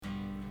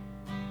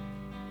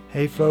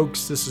Hey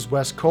folks, this is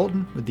Wes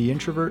Colton with the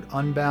Introvert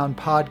Unbound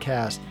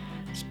podcast.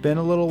 It's been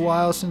a little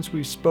while since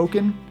we've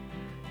spoken.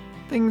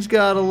 Things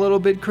got a little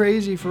bit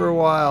crazy for a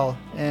while,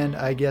 and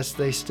I guess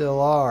they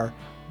still are.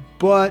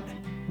 But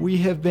we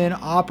have been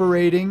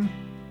operating,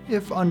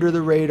 if under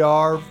the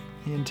radar,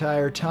 the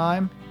entire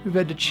time. We've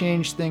had to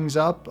change things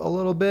up a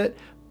little bit,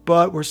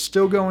 but we're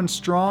still going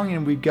strong,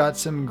 and we've got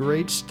some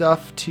great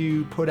stuff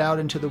to put out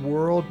into the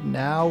world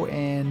now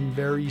and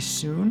very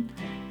soon.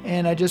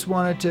 And I just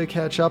wanted to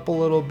catch up a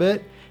little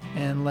bit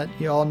and let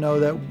you all know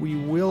that we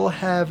will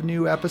have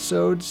new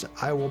episodes.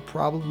 I will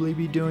probably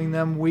be doing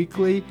them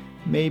weekly,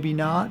 maybe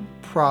not,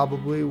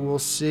 probably, we'll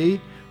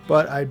see.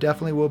 But I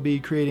definitely will be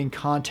creating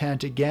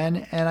content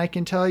again, and I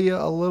can tell you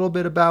a little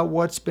bit about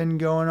what's been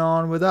going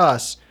on with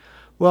us.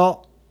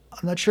 Well,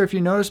 I'm not sure if you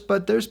noticed,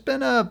 but there's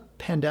been a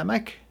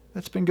pandemic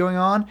that's been going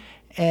on,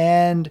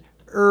 and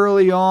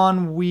early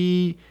on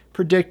we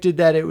predicted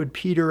that it would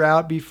peter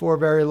out before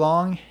very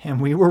long,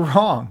 and we were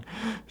wrong.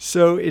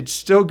 So it's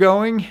still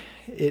going.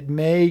 It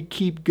may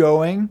keep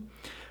going.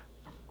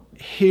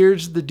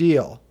 Here's the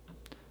deal.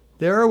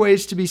 There are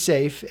ways to be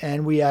safe,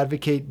 and we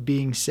advocate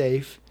being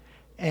safe.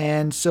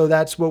 And so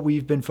that's what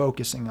we've been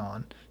focusing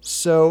on.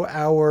 So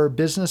our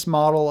business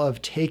model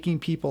of taking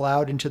people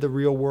out into the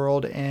real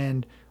world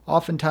and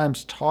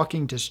oftentimes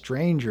talking to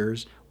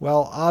strangers,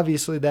 well,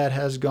 obviously that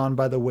has gone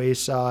by the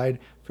wayside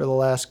for the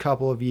last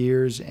couple of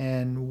years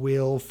and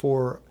will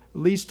for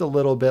at least a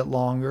little bit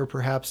longer.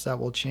 Perhaps that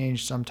will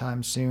change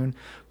sometime soon.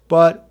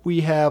 But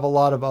we have a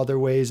lot of other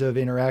ways of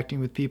interacting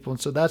with people,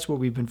 and so that's what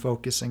we've been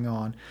focusing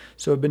on.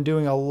 So I've been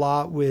doing a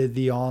lot with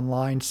the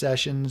online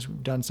sessions.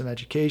 We've done some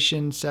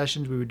education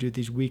sessions. We would do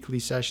these weekly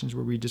sessions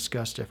where we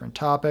discuss different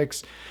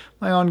topics.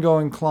 My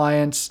ongoing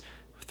clients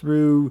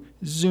through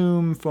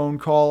Zoom, phone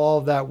call, all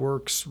of that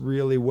works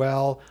really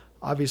well.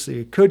 Obviously,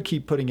 I could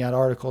keep putting out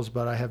articles,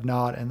 but I have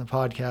not, and the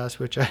podcast,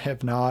 which I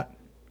have not.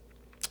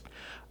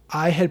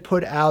 I had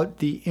put out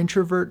the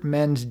Introvert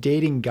Men's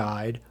Dating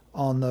Guide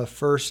on the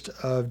 1st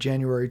of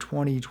January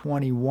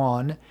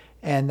 2021,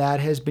 and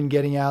that has been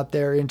getting out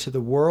there into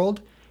the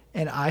world.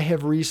 And I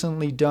have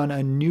recently done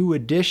a new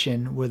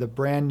edition with a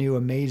brand new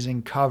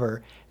amazing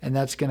cover, and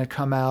that's going to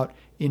come out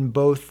in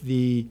both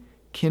the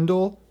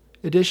Kindle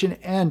edition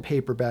and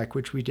paperback,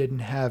 which we didn't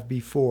have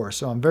before.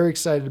 So I'm very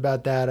excited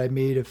about that. I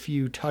made a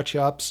few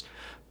touch-ups,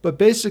 but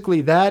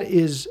basically that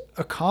is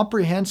a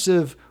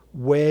comprehensive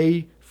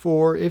way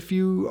for if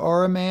you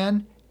are a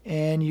man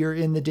and you're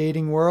in the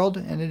dating world,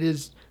 and it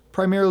is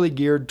primarily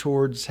geared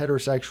towards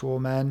heterosexual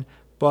men,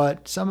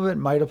 but some of it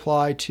might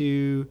apply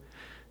to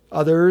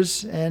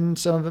others, and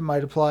some of it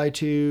might apply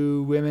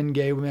to women,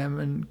 gay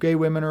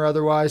women or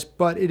otherwise,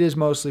 but it is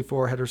mostly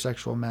for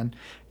heterosexual men.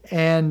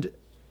 And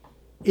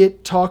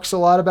it talks a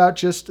lot about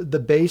just the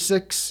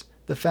basics,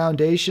 the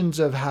foundations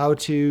of how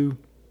to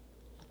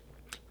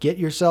get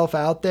yourself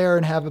out there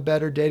and have a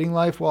better dating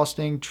life while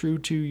staying true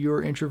to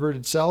your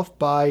introverted self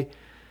by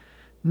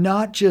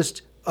not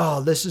just,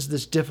 oh, this is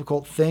this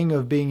difficult thing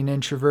of being an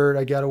introvert,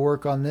 I got to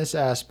work on this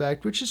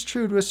aspect, which is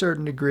true to a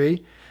certain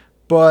degree,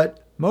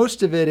 but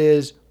most of it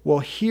is, well,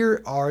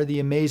 here are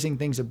the amazing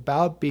things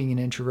about being an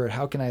introvert.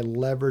 How can I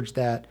leverage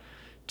that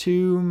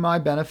to my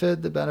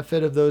benefit, the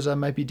benefit of those I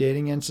might be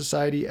dating, in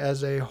society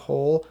as a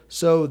whole?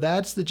 So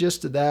that's the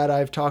gist of that.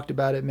 I've talked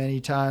about it many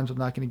times. I'm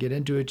not going to get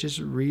into it. Just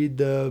read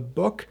the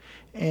book,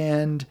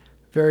 and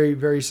very,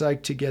 very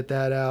psyched to get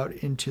that out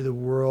into the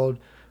world.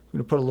 I'm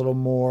going to put a little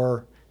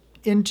more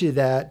into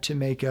that to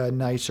make a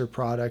nicer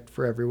product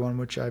for everyone,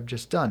 which I've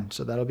just done.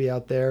 So that'll be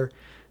out there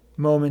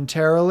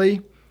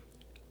momentarily.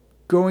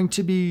 Going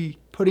to be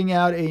putting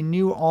out a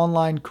new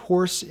online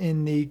course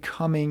in the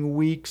coming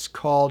weeks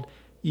called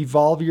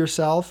Evolve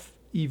Yourself,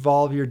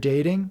 Evolve Your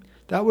Dating.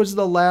 That was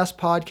the last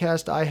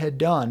podcast I had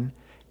done,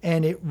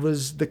 and it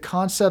was the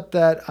concept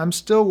that I'm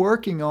still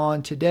working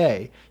on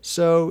today.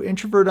 So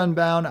Introvert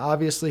Unbound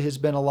obviously has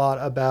been a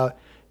lot about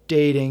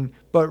dating,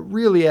 but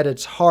really at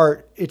its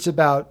heart, it's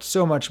about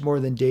so much more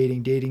than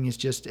dating. Dating is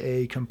just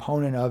a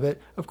component of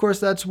it. Of course,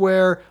 that's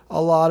where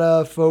a lot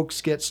of folks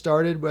get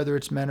started, whether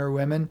it's men or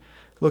women,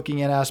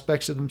 looking at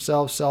aspects of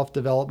themselves,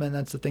 self-development.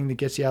 That's the thing that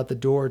gets you out the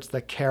door. It's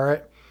the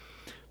carrot.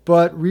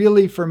 But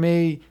really, for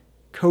me,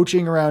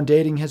 coaching around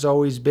dating has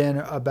always been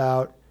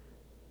about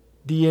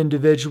the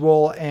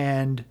individual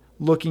and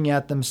looking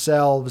at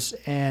themselves,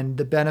 and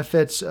the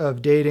benefits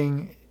of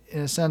dating,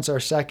 in a sense, are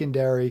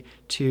secondary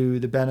to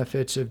the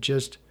benefits of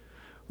just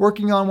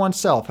working on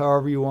oneself,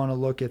 however you want to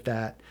look at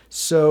that.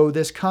 So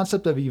this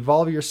concept of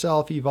evolve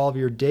yourself, evolve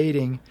your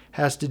dating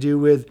has to do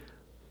with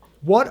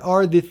what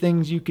are the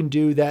things you can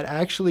do that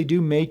actually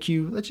do make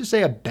you, let's just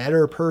say, a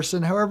better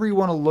person, however you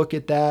want to look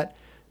at that,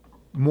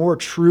 more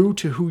true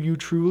to who you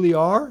truly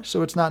are.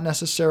 So it's not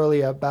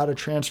necessarily about a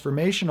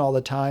transformation all the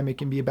time. It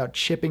can be about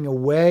chipping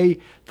away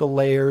the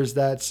layers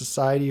that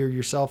society or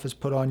yourself has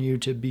put on you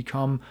to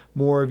become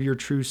more of your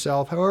true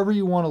self. However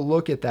you want to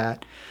look at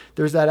that.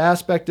 There's that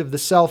aspect of the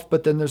self,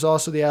 but then there's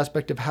also the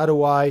aspect of how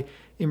do I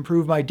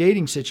improve my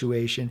dating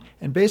situation,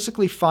 and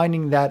basically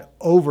finding that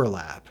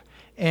overlap.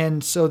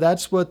 And so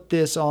that's what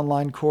this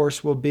online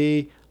course will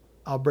be.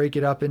 I'll break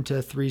it up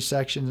into 3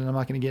 sections, and I'm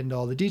not going to get into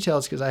all the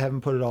details because I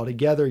haven't put it all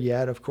together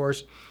yet, of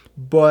course.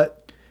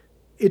 But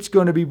it's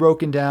going to be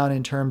broken down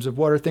in terms of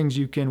what are things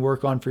you can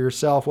work on for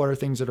yourself, what are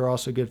things that are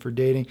also good for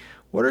dating,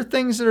 what are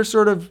things that are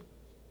sort of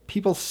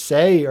people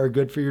say are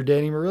good for your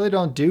dating but really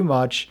don't do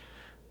much,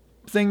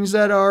 things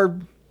that are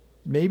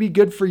maybe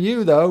good for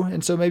you though,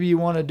 and so maybe you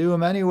want to do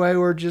them anyway,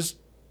 or just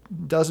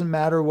doesn't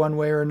matter one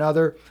way or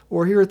another,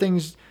 or here are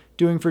things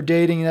doing for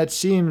dating that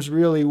seems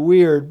really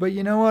weird, but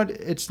you know what?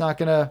 It's not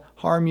going to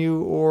harm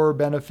you or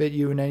benefit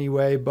you in any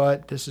way,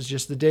 but this is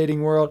just the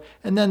dating world.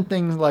 And then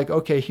things like,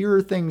 okay, here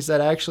are things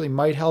that actually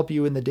might help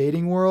you in the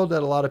dating world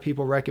that a lot of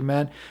people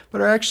recommend,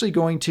 but are actually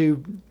going to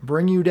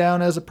bring you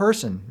down as a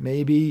person,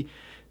 maybe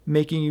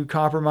making you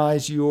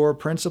compromise your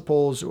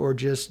principles or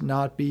just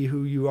not be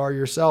who you are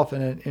yourself.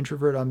 And at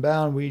Introvert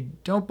Unbound, we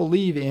don't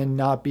believe in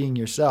not being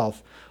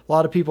yourself. A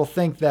lot of people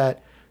think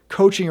that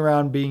coaching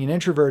around being an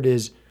introvert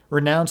is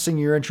renouncing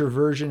your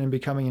introversion and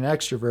becoming an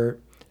extrovert.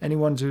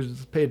 Anyone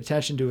who's paid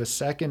attention to a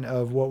second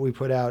of what we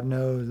put out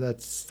knows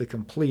that's the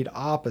complete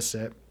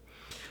opposite.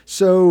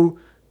 So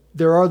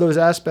there are those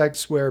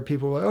aspects where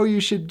people are, oh, you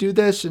should do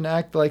this and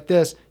act like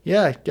this.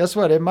 Yeah, guess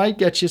what? It might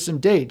get you some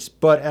dates,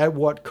 but at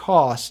what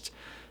cost?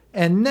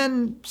 And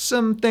then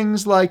some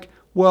things like,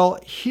 well,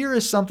 here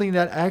is something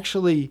that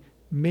actually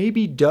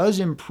maybe does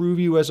improve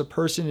you as a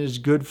person, is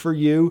good for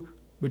you,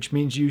 which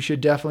means you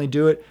should definitely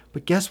do it.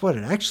 But guess what?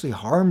 It actually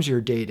harms your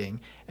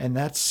dating. And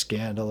that's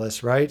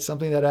scandalous, right?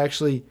 Something that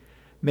actually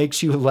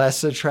makes you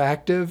less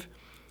attractive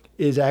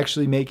is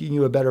actually making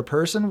you a better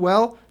person.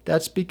 Well,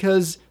 that's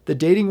because the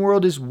dating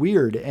world is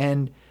weird.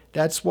 And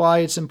that's why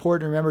it's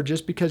important to remember,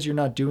 just because you're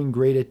not doing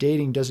great at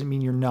dating doesn't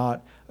mean you're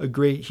not a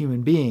great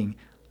human being.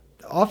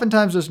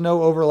 Oftentimes there's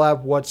no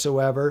overlap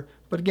whatsoever.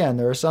 But again,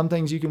 there are some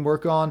things you can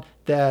work on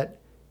that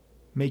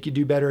make you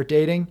do better at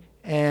dating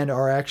and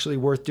are actually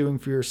worth doing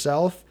for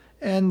yourself.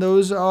 And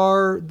those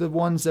are the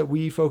ones that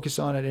we focus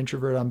on at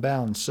Introvert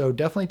Unbound. So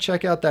definitely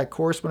check out that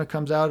course when it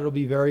comes out. It'll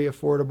be very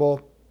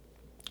affordable.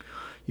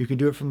 You can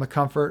do it from the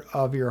comfort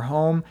of your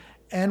home.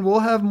 And we'll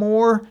have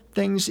more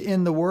things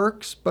in the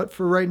works. But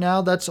for right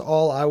now, that's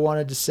all I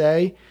wanted to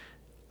say.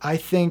 I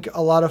think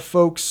a lot of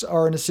folks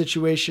are in a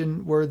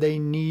situation where they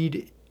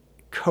need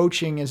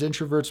coaching as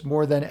introverts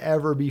more than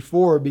ever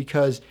before,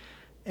 because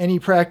any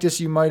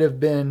practice you might have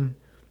been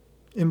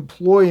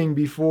employing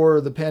before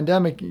the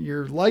pandemic,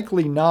 you're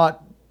likely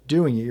not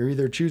doing it. You're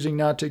either choosing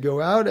not to go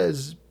out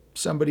as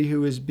somebody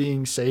who is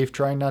being safe,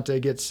 trying not to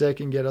get sick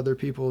and get other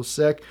people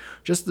sick.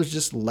 There's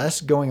just less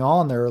going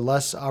on. There are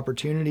less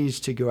opportunities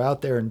to go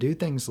out there and do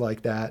things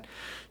like that.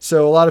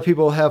 So a lot of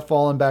people have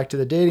fallen back to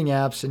the dating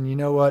apps. And you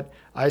know what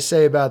I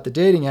say about the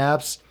dating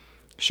apps?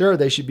 Sure,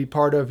 they should be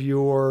part of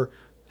your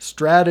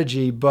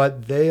strategy,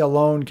 but they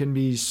alone can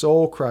be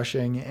soul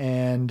crushing.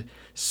 And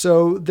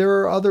so there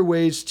are other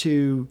ways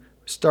to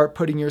start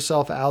putting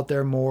yourself out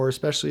there more,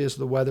 especially as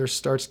the weather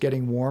starts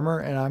getting warmer.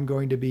 And I'm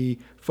going to be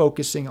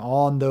focusing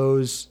on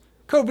those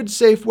COVID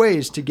safe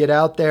ways to get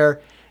out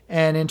there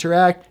and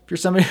interact. If you're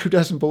somebody who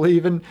doesn't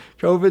believe in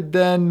COVID,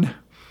 then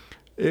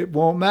it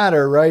won't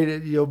matter,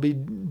 right? You'll be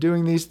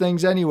doing these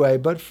things anyway.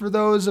 But for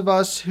those of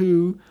us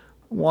who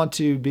want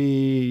to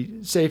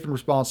be safe and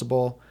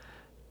responsible,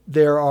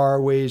 there are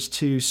ways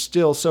to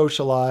still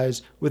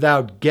socialize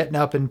without getting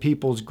up in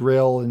people's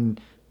grill and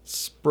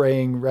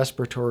spraying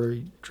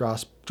respiratory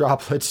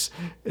droplets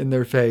in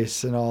their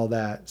face and all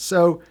that.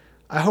 So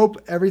I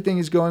hope everything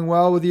is going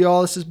well with you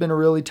all. This has been a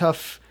really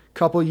tough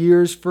couple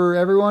years for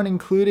everyone,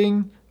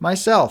 including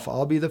myself.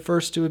 I'll be the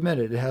first to admit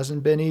it. It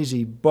hasn't been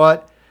easy,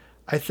 but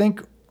I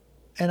think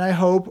and I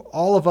hope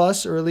all of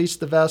us, or at least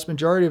the vast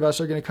majority of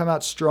us, are going to come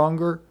out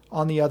stronger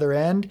on the other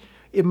end.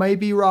 It might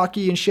be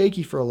rocky and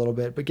shaky for a little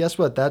bit, but guess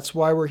what? That's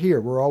why we're here.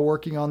 We're all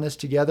working on this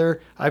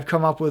together. I've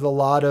come up with a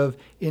lot of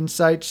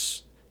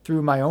insights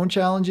through my own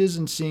challenges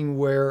and seeing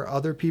where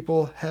other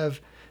people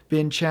have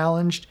been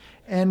challenged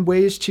and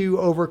ways to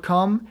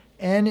overcome,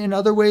 and in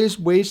other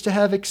ways to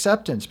have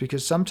acceptance,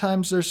 because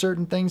sometimes there's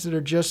certain things that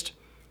are just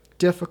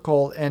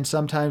difficult, and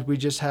sometimes we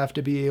just have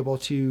to be able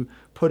to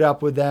put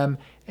up with them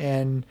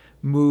and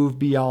move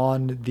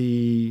beyond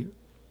the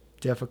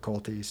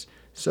difficulties.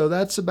 So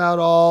that's about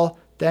all.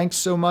 Thanks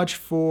so much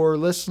for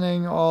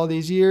listening all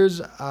these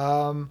years.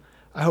 I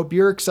hope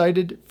you're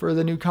excited for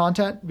the new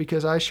content,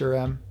 because I sure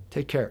am.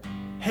 Take care.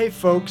 Hey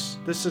folks,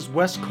 this is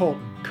Wes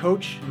Colton,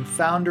 coach and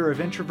founder of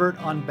Introvert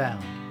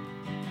Unbound.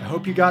 I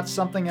hope you got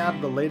something out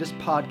of the latest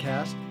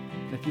podcast.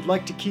 And if you'd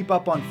like to keep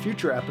up on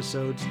future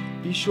episodes,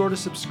 be sure to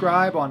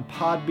subscribe on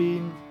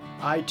Podbean,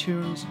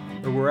 iTunes,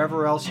 or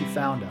wherever else you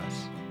found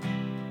us.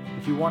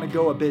 If you want to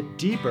go a bit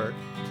deeper,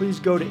 please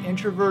go to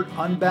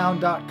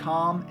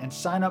introvertunbound.com and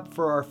sign up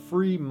for our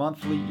free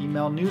monthly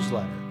email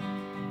newsletter.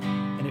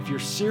 And if you're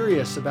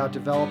serious about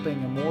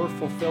developing a more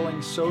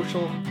fulfilling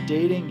social,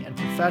 dating, and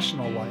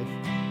professional life,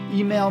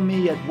 email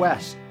me at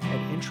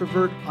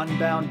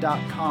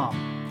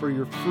wes@introvertunbound.com for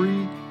your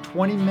free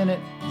 20-minute,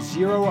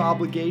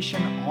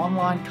 zero-obligation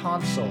online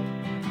consult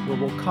where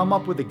we'll come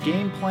up with a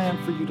game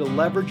plan for you to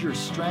leverage your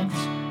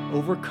strengths,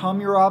 overcome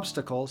your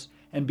obstacles,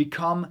 and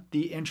become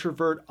the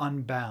introvert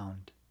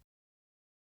unbound.